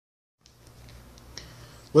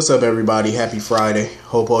What's up, everybody? Happy Friday.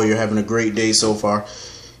 Hope all you're having a great day so far.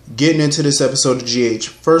 Getting into this episode of GH.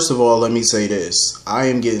 First of all, let me say this. I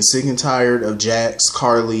am getting sick and tired of Jax,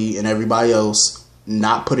 Carly, and everybody else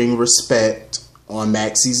not putting respect on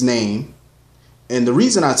Maxie's name. And the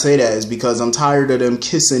reason I say that is because I'm tired of them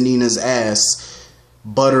kissing Nina's ass,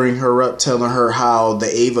 buttering her up, telling her how the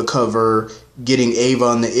Ava cover, getting Ava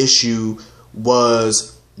on the issue,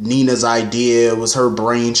 was Nina's idea, was her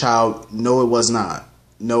brainchild. No, it was not.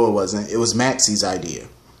 No, it wasn't. It was Maxie's idea.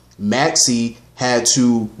 Maxie had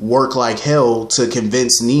to work like hell to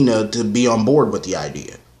convince Nina to be on board with the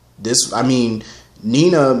idea.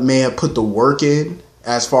 Nina may have put the work in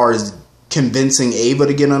as far as convincing Ava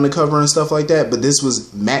to get on the cover and stuff like that, but this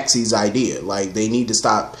was Maxie's idea. Like, they need to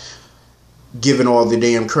stop giving all the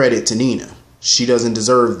damn credit to Nina. She doesn't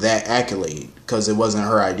deserve that accolade because it wasn't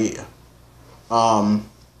her idea.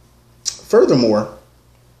 Furthermore,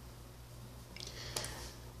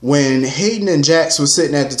 when Hayden and Jax was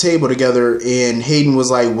sitting at the table together and Hayden was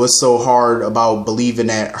like, what's so hard about believing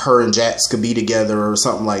that her and Jax could be together or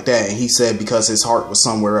something like that? And he said because his heart was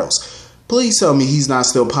somewhere else. Please tell me he's not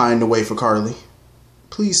still pining away for Carly.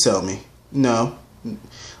 Please tell me. No.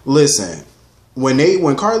 Listen,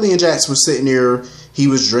 when Carly and Jax were sitting there, he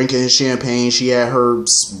was drinking his champagne. She had her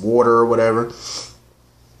water or whatever.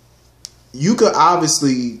 You could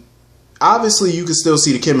obviously you could still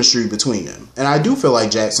see the chemistry between them. And I do feel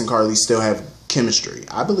like Jax and Carly still have chemistry.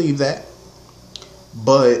 I believe that.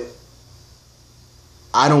 But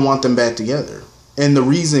I don't want them back together. And the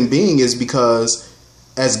reason being is because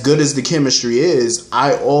as good as the chemistry is,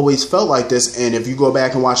 I always felt like this. And if you go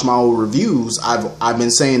back and watch my old reviews, I've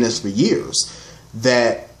been saying this for years,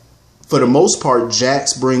 that for the most part,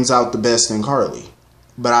 Jax brings out the best in Carly.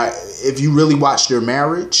 But if you really watch their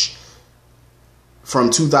marriage from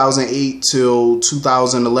 2008 till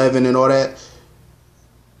 2011 and all that,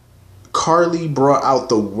 Carly brought out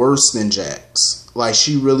the worst in Jax. Like,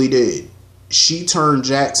 she really did. She turned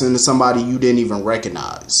Jax into somebody you didn't even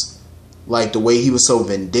recognize. Like, the way he was so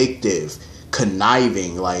vindictive,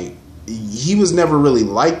 conniving. Like, he was never really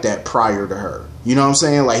like that prior to her. You know what I'm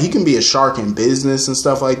saying? Like, he can be a shark in business and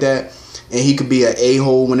stuff like that. And he could be an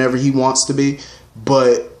a-hole whenever he wants to be.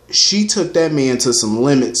 But she took that man to some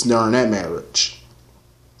limits during that marriage.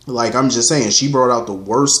 Like, I'm just saying, she brought out the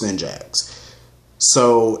worst in Jax.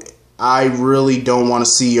 So I really don't want to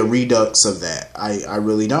see a redux of that. I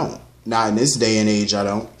really don't. Not in this day and age, I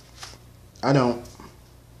don't.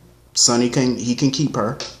 Sonny can keep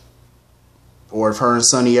her. Or if her and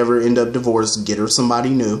Sonny ever end up divorced, get her somebody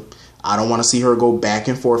new. I don't want to see her go back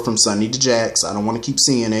and forth from Sonny to Jax. I don't want to keep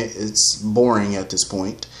seeing it. It's boring at this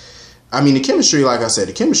point. I mean, the chemistry, like I said,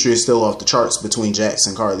 the chemistry is still off the charts between Jax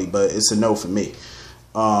and Carly, but it's a no for me.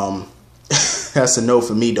 That's a no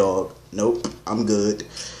for me, dog. Nope, I'm good.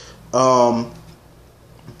 And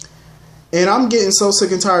I'm getting so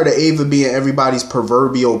sick and tired of Ava being everybody's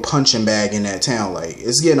proverbial punching bag in that town. Like,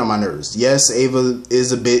 it's getting on my nerves. Yes, Ava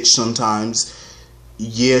is a bitch sometimes.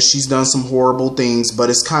 Yeah, she's done some horrible things, but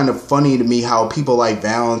it's kind of funny to me how people like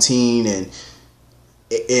Valentine and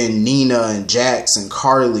Nina and Jax and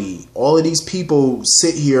Carly, all of these people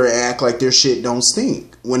sit here and act like their shit don't stink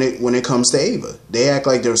when it comes to Ava. They act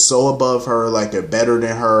like they're so above her, like they're better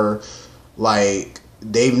than her, like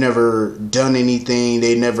they've never done anything,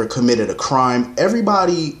 they never committed a crime.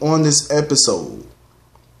 Everybody on this episode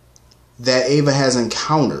that Ava has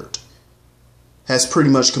encountered has pretty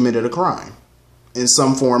much committed a crime in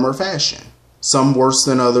some form or fashion. Some worse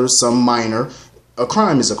than others, some minor. A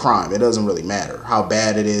crime is a crime. It doesn't really matter how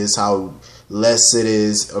bad it is, how less it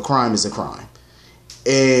is. A crime is a crime.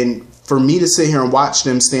 And for me to sit here and watch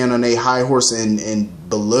them stand on a high horse and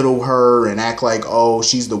belittle her and act like, oh,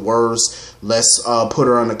 she's the worst. Let's put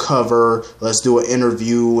her on the cover. Let's do an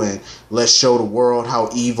interview and let's show the world how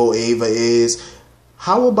evil Ava is.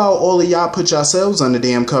 How about all of y'all put yourselves on the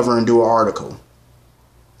damn cover and do an article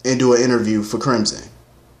and do an interview for Crimson?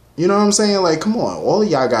 You know what I'm saying? Like, come on. All of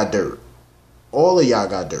y'all got dirt. All of y'all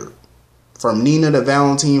got dirt. From Nina to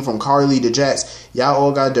Valentine, from Carly to Jax, y'all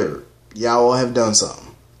all got dirt. Y'all all have done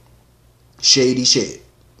something. Shady shit.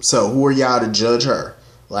 So who are y'all to judge her?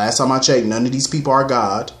 Last time I checked, none of these people are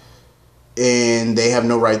God. And they have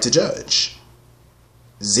no right to judge.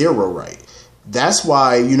 Zero right. That's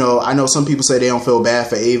why, you know, I know some people say they don't feel bad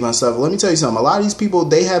for Ava and stuff. Let me tell you something. A lot of these people,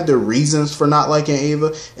 they have their reasons for not liking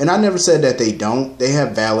Ava. And I never said that they don't. They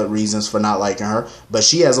have valid reasons for not liking her. But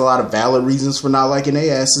she has a lot of valid reasons for not liking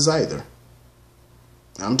their asses either.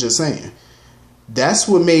 I'm just saying. That's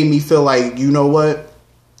what made me feel like, you know what?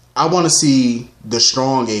 I want to see the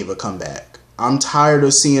strong Ava come back. I'm tired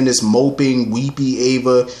of seeing this moping, weepy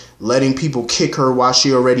Ava, letting people kick her while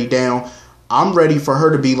she already down. I'm ready for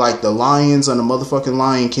her to be like the lions on the motherfucking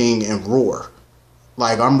Lion King and roar.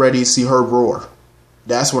 Like, I'm ready to see her roar.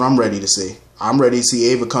 That's what I'm ready to see. I'm ready to see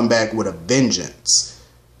Ava come back with a vengeance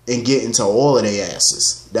and get into all of their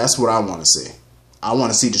asses. That's what I want to see. I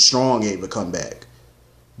want to see the strong Ava come back.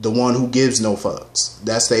 The one who gives no fucks.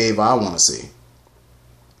 That's the Ava I want to see.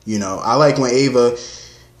 You know, I like when Ava...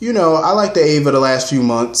 You know, I like the Ava the last few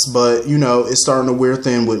months, but, you know, it's starting to wear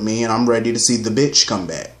thin with me, and I'm ready to see the bitch come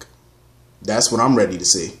back. That's what I'm ready to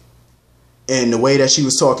see. And the way that she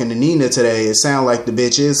was talking to Nina today, it sounded like the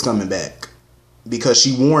bitch is coming back. Because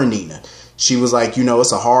she warned Nina. She was like, you know,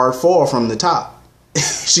 it's a hard fall from the top.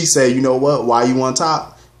 She said, you know what, while you on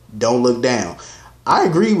top, don't look down. I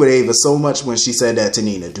agree with Ava so much when she said that to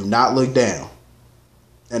Nina. Do not look down.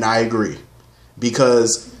 And I agree.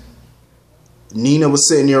 Because... Nina was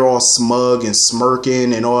sitting there all smug and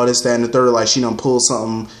smirking and all this, that, and the third, like she done pulled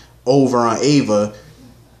something over on Ava,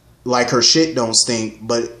 like her shit don't stink,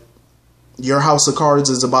 but your house of cards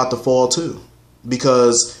is about to fall too,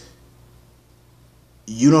 because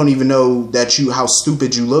you don't even know that how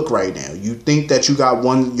stupid you look right now. You think that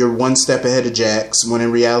you're one step ahead of Jax, when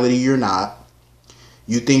in reality you're not.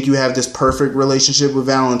 You think you have this perfect relationship with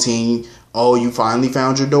Valentine. Oh, you finally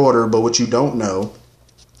found your daughter, but what you don't know,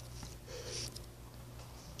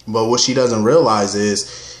 but what she doesn't realize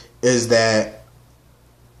is that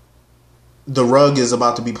the rug is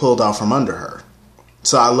about to be pulled out from under her.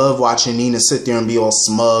 So I love watching Nina sit there and be all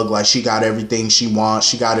smug, like she got everything she wants.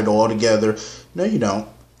 She got it all together. No, you don't.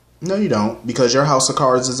 No, you don't. Because your house of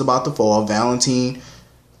cards is about to fall. Valentine,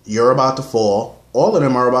 you're about to fall. All of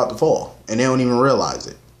them are about to fall. And they don't even realize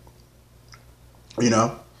it. You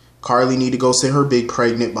know? Carly need to go sit her big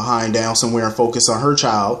pregnant behind down somewhere and focus on her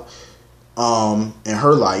child. In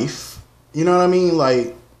her life. You know what I mean?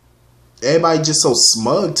 Like, everybody just so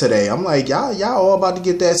smug today. I'm like, y'all all about to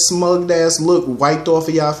get that smugged ass look wiped off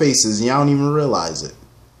of y'all faces, and y'all don't even realize it.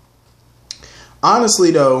 Honestly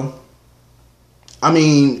though, I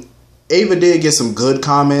mean, Ava did get some good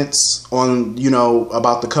comments on, you know,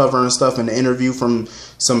 about the cover and stuff in the interview from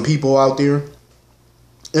some people out there.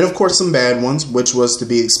 And of course some bad ones, which was to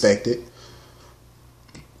be expected.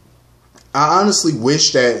 I honestly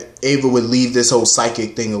wish that Ava would leave this whole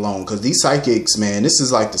psychic thing alone. Because these psychics, man, this is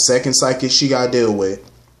like the second psychic she got to deal with.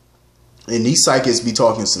 And these psychics be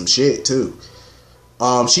talking some shit, too.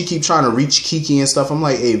 She keep trying to reach Kiki and stuff. I'm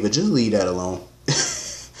like, Ava, just leave that alone.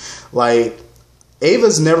 Like,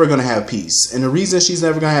 Ava's never going to have peace. And the reason she's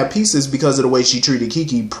never going to have peace is because of the way she treated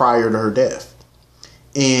Kiki prior to her death.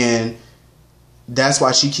 And... that's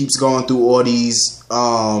why she keeps going through all these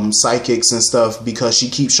psychics and stuff, because she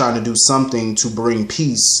keeps trying to do something to bring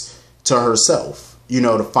peace to herself. You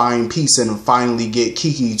know, to find peace and finally get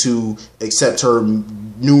Kiki to accept her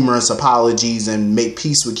numerous apologies and make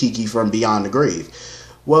peace with Kiki from beyond the grave.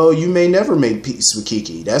 Well, you may never make peace with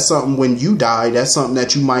Kiki. That's something when you die, that's something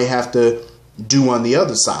that you might have to do on the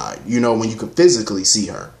other side, you know, when you can physically see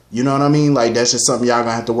her. You know what I mean? Like, that's just something y'all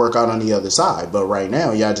gonna have to work out on the other side. But right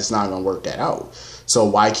now, y'all just not gonna work that out. So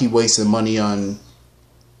why keep wasting money on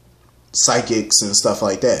psychics and stuff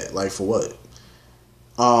like that? Like, for what?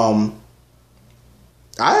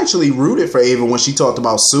 I actually rooted for Ava when she talked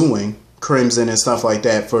about suing Crimson and stuff like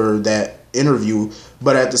that for that interview.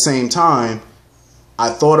 But at the same time, I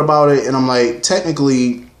thought about it and I'm like,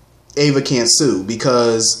 technically, Ava can't sue.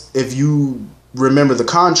 Because if you remember the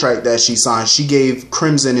contract that she signed, she gave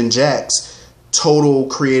Crimson and Jax total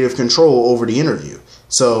creative control over the interview.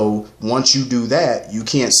 So once you do that, you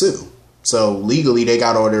can't sue. So legally, they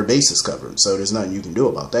got all their bases covered. So there's nothing you can do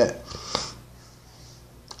about that.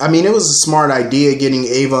 I mean, it was a smart idea getting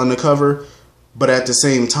Ava on the cover. But at the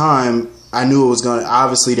same time, I knew it was going to...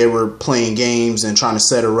 obviously, they were playing games and trying to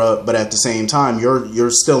set her up. But at the same time,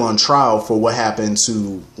 you're still on trial for what happened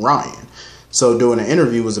to Ryan. So doing an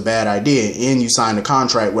interview was a bad idea. And you signed a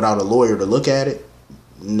contract without a lawyer to look at it?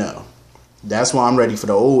 No. That's why I'm ready for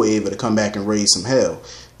the old Ava to come back and raise some hell.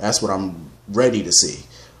 That's what I'm ready to see.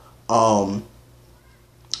 So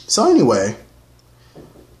anyway,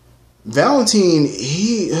 Valentine,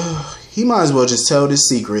 he might as well just tell this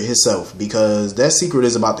secret himself, because that secret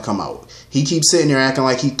is about to come out. He keeps sitting there acting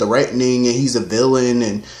like he's threatening and he's a villain,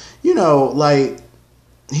 and, you know, like,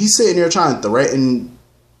 he's sitting there trying to threaten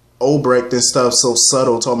Obrecht and stuff, so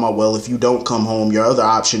subtle, talking about, well, if you don't come home, your other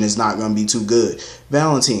option is not going to be too good.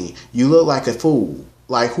 Valentine, you look like a fool.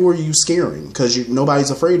 Like, who are you scaring? Because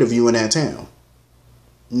nobody's afraid of you in that town.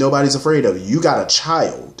 Nobody's afraid of you. You got a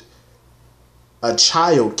child. A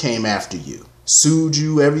child came after you, sued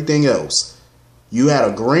you, everything else. You had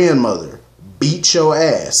a grandmother beat your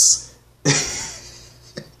ass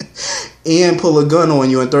and pull a gun on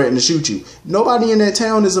you and threaten to shoot you. Nobody in that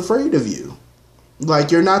town is afraid of you.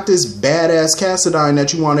 Like, you're not this badass Cassadine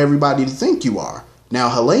that you want everybody to think you are. Now,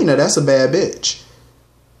 Helena, that's a bad bitch.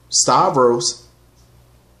 Stavros,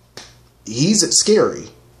 he's scary.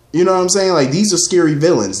 You know what I'm saying? Like, these are scary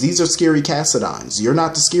villains. These are scary Cassadines. You're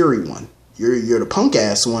not the scary one. You're the punk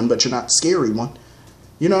ass one, but you're not the scary one.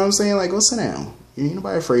 You know what I'm saying? Like, go sit down. Ain't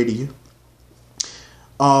nobody afraid of you.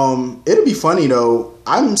 It'll be funny though.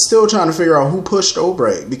 I'm still trying to figure out who pushed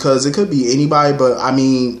Obrecht, because it could be anybody, but I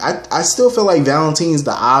mean, I still feel like Valentine's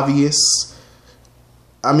the obvious.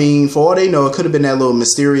 I mean, for all they know, it could have been that little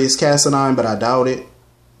mysterious Cassadine, but I doubt it,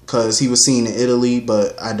 because he was seen in Italy,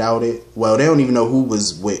 but I doubt it. Well, they don't even know who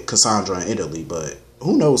was with Cassandra in Italy, but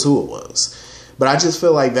who knows who it was. But I just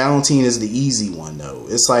feel like Valentine is the easy one though.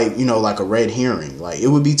 It's like, you know, like a red herring. Like, it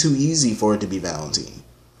would be too easy for it to be Valentine.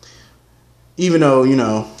 Even though, you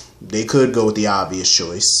know, they could go with the obvious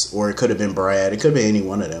choice. Or it could have been Brad. It could have been any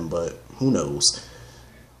one of them. But who knows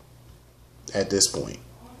at this point.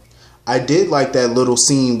 I did like that little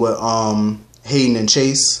scene with Hayden and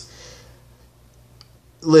Chase.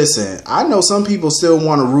 Listen, I know some people still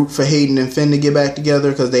want to root for Hayden and Finn to get back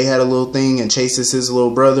together because they had a little thing and Chase is his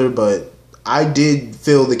little brother. But I did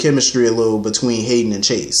feel the chemistry a little between Hayden and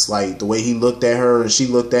Chase. Like, the way he looked at her and she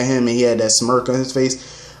looked at him and he had that smirk on his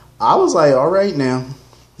face. I was like, all right now.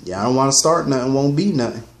 Yeah, I don't want to start nothing, won't be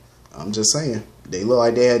nothing. I'm just saying. They look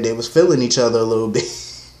like they was feeling each other a little bit.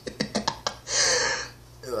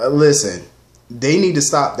 Listen, they need to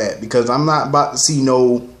stop that, because I'm not about to see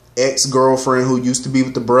no ex-girlfriend who used to be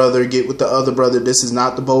with the brother get with the other brother. This is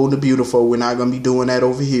not The Bold and the Beautiful. We're not going to be doing that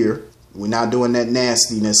over here. We're not doing that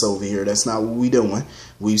nastiness over here. That's not what we're doing.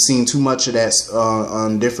 We've seen too much of that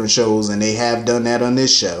on different shows, and they have done that on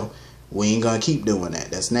this show. We ain't gonna keep doing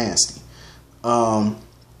that. That's nasty.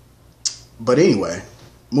 But anyway,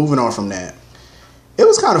 moving on from that. It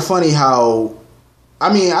was kind of funny how,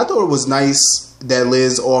 I mean, I thought it was nice that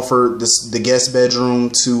Liz offered the guest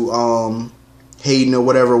bedroom to Hayden or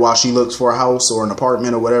whatever while she looks for a house or an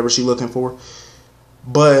apartment or whatever she's looking for.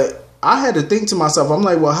 But I had to think to myself, I'm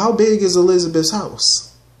like, well, how big is Elizabeth's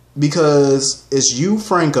house? Because it's you,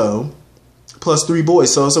 Franco, plus 3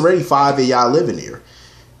 boys. So it's already 5 of y'all living here.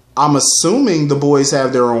 I'm assuming the boys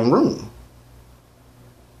have their own room.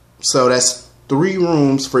 So that's 3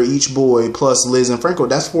 rooms for each boy plus Liz and Franco.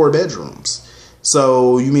 That's 4 bedrooms.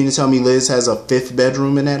 So you mean to tell me Liz has a 5th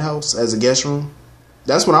bedroom in that house as a guest room?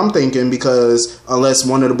 That's what I'm thinking, because unless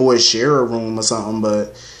one of the boys share a room or something.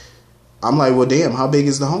 But I'm like, well, damn, how big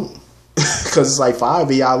is the home? Because it's like 5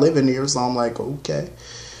 of y'all living here. So I'm like, okay.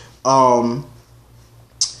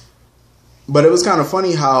 But it was kind of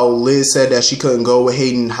funny how Liz said that she couldn't go with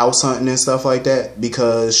Hayden house hunting and stuff like that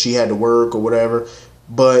because she had to work or whatever.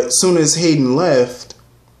 But as soon as Hayden left,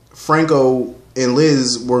 Franco and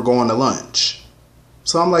Liz were going to lunch.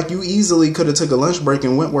 So I'm like, you easily could have took a lunch break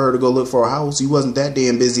and went with her to go look for a house. You wasn't that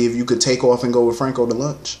damn busy if you could take off and go with Franco to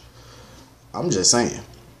lunch. I'm just saying.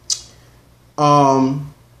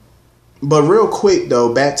 But real quick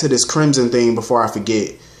though, back to this Crimson thing before I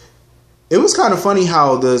forget. It was kind of funny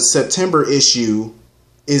how the September issue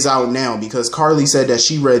is out now, because Carly said that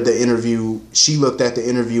she read the interview. She looked at the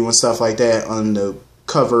interview and stuff like that on the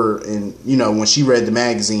cover, and, you know, when she read the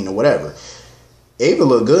magazine or whatever. Ava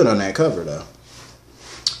looked good on that cover though.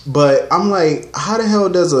 But I'm like, how the hell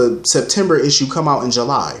does a September issue come out in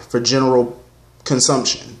July for general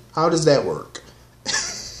consumption? How does that work?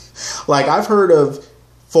 Like, I've heard of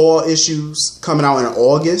fall issues coming out in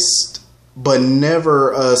August, but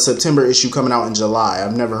never a September issue coming out in July.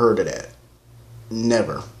 I've never heard of that.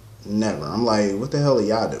 Never. I'm like, what the hell are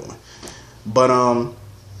y'all doing? But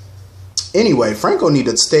anyway, Franco need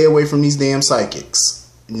to stay away from these damn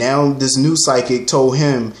psychics. Now this new psychic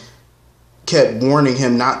kept warning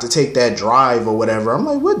him not to take that drive or whatever. I'm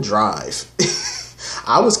like, what drive?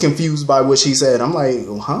 I was confused by what she said. I'm like,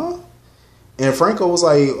 huh? And Franco was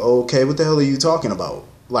like, okay, what the hell are you talking about?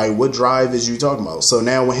 Like, what drive is you talking about? So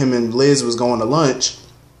now when him and Liz was going to lunch,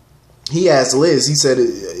 he asked Liz, he said,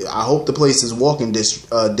 I hope the place is walking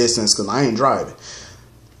distance because I ain't driving.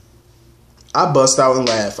 I bust out and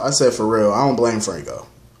laugh. I said, for real, I don't blame Franco.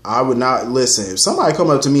 I would not listen. If somebody come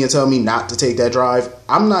up to me and tell me not to take that drive,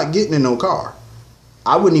 I'm not getting in no car.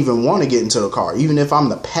 I wouldn't even want to get into a car. Even if I'm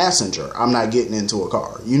the passenger, I'm not getting into a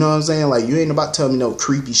car. You know what I'm saying? Like, you ain't about to tell me no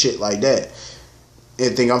creepy shit like that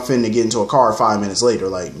and think I'm finna get into a car 5 minutes later.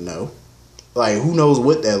 Like, no. Like, who knows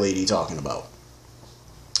what that lady talking about?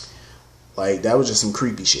 Like, that was just some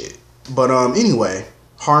creepy shit. But anyway,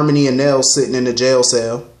 Harmony and Nell sitting in the jail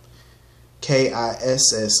cell.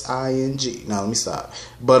 Kissing. No, let me stop.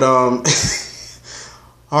 But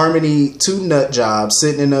Harmony, two nut jobs,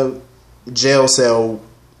 sitting in a jail cell,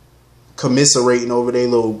 commiserating over their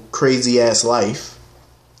little crazy ass life.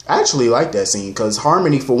 I actually like that scene because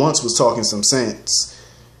Harmony, for once, was talking some sense.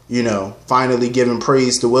 You know, finally giving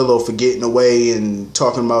praise to Willow for getting away and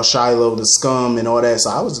talking about Shiloh, the scum, and all that. So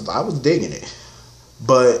I was digging it.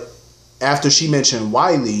 But after she mentioned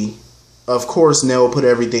Wiley, of course, Nell put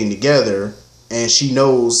everything together, and she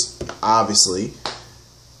knows, obviously.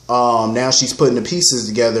 Now she's putting the pieces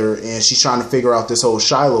together, and she's trying to figure out this whole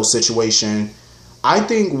Shiloh situation. I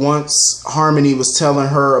think once Harmony was telling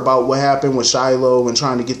her about what happened with Shiloh and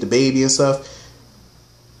trying to get the baby and stuff,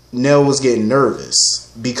 Nell was getting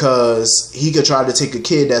nervous because he could try to take a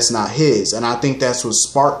kid that's not his. And I think that's what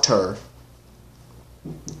sparked her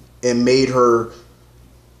and made her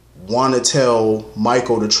want to tell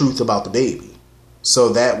Michael the truth about the baby. So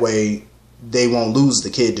that way they won't lose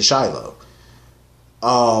the kid to Shiloh.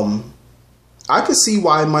 I could see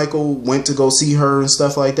why Michael went to go see her and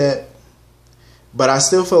stuff like that. But I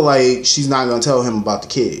still feel like she's not going to tell him about the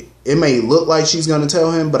kid. It may look like she's going to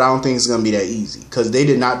tell him, but I don't think it's going to be that easy. Because they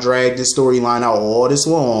did not drag this storyline out all this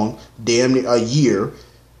long. Damn near a year.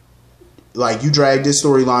 Like, you dragged this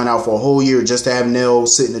storyline out for a whole year just to have Nell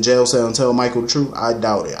sit in the jail cell and tell Michael the truth? I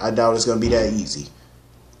doubt it. I doubt it's going to be that easy.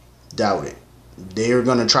 Doubt it. They're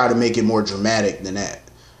going to try to make it more dramatic than that.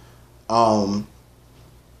 I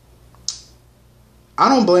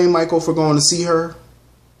don't blame Michael for going to see her.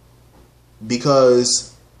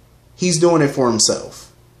 Because he's doing it for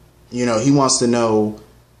himself. You know, he wants to know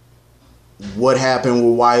what happened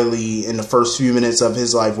with Wiley in the first few minutes of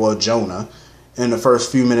his life. Well, Jonah. In the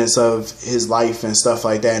first few minutes of his life and stuff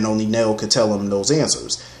like that. And only Nell could tell him those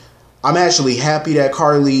answers. I'm actually happy that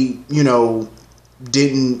Carly, you know,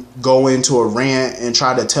 didn't go into a rant and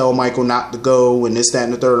try to tell Michael not to go and this, that,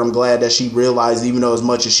 and the third. I'm glad that she realized, even though as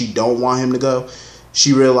much as she don't want him to go,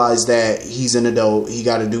 she realized that he's an adult. He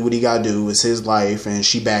got to do what he got to do. It's his life. And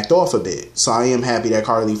she backed off a bit. So I am happy that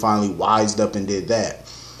Carly finally wised up and did that.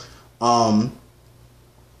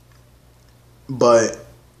 But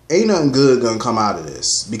ain't nothing good going to come out of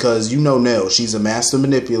this. Because you know Nell. She's a master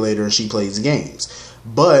manipulator and she plays games.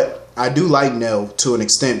 But I do like Nell to an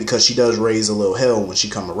extent because she does raise a little hell when she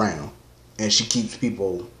come around. And she keeps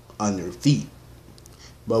people on their feet.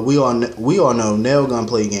 But we all know Nell gonna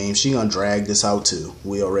play games. She gonna drag this out too.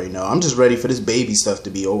 We already know. I'm just ready for this baby stuff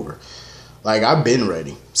to be over. Like, I've been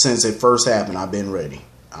ready. Since it first happened, I've been ready.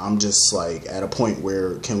 I'm just like at a point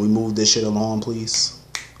where, can we move this shit along, please?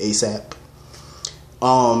 ASAP.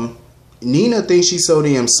 Nina thinks she's so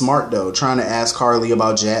damn smart though, trying to ask Carly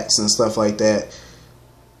about Jax and stuff like that.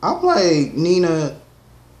 I'm like, Nina,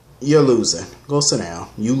 you're losing. Go sit down.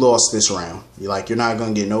 You lost this round. You're not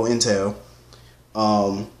gonna get no intel.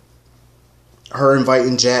 Her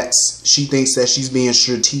inviting Jax, she thinks that she's being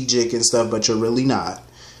strategic and stuff, but you're really not.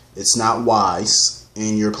 It's not wise,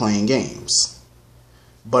 and you're playing games.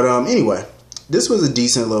 But anyway, this was a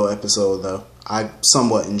decent little episode though. I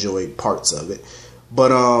somewhat enjoyed parts of it.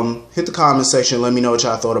 But hit the comment section, let me know what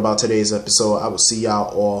y'all thought about today's episode. I will see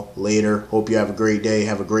y'all all later. Hope you have a great day,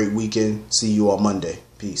 have a great weekend. See you all Monday.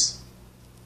 Peace.